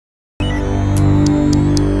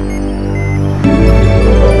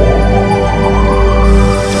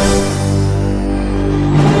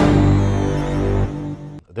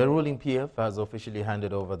PF has officially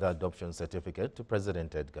handed over the adoption certificate to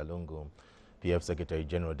President EDGAR Lungu. PF Secretary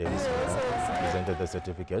General Davis presented the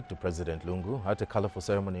certificate to President Lungu at a colorful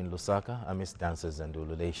ceremony in Lusaka amidst dances and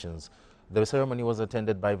ululations. The ceremony was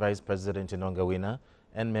attended by Vice President Inongawina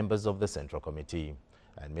and members of the Central Committee.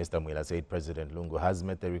 And Mr. Mwila said President Lungu has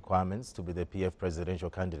met the requirements to be the PF presidential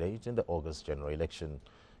candidate in the August general election.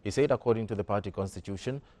 He said according to the party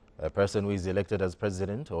constitution, a person who is elected as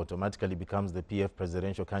president automatically becomes the PF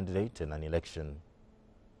presidential candidate in an election.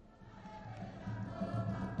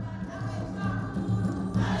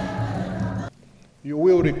 You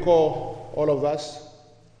will recall, all of us,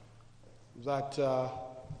 that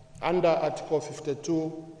under Article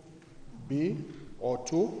 52B or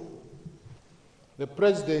 2, the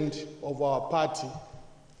president of our party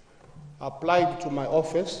applied to my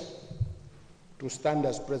office to stand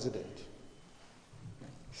as president.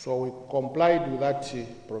 So we complied with that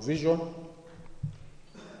provision.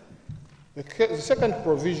 The second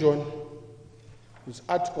provision is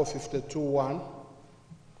Article 52(1),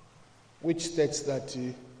 which states that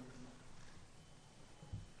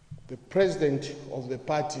the president of the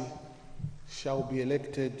party shall be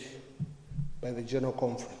elected by the General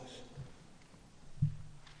Conference.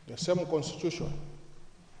 The same constitution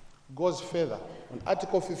goes further on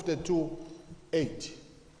Article 52(8),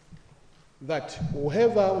 that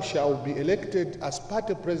whoever shall be elected as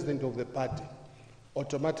party president of the party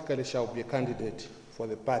automatically shall be a candidate for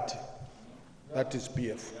the party. That is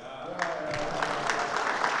PF.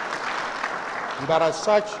 But as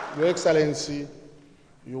such, Your Excellency,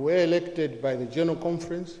 you were elected by the General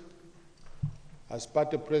Conference as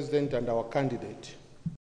party president and our candidate.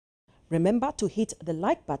 Remember to hit the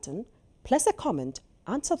like button, place a comment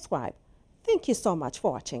and subscribe. Thank you so much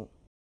for watching.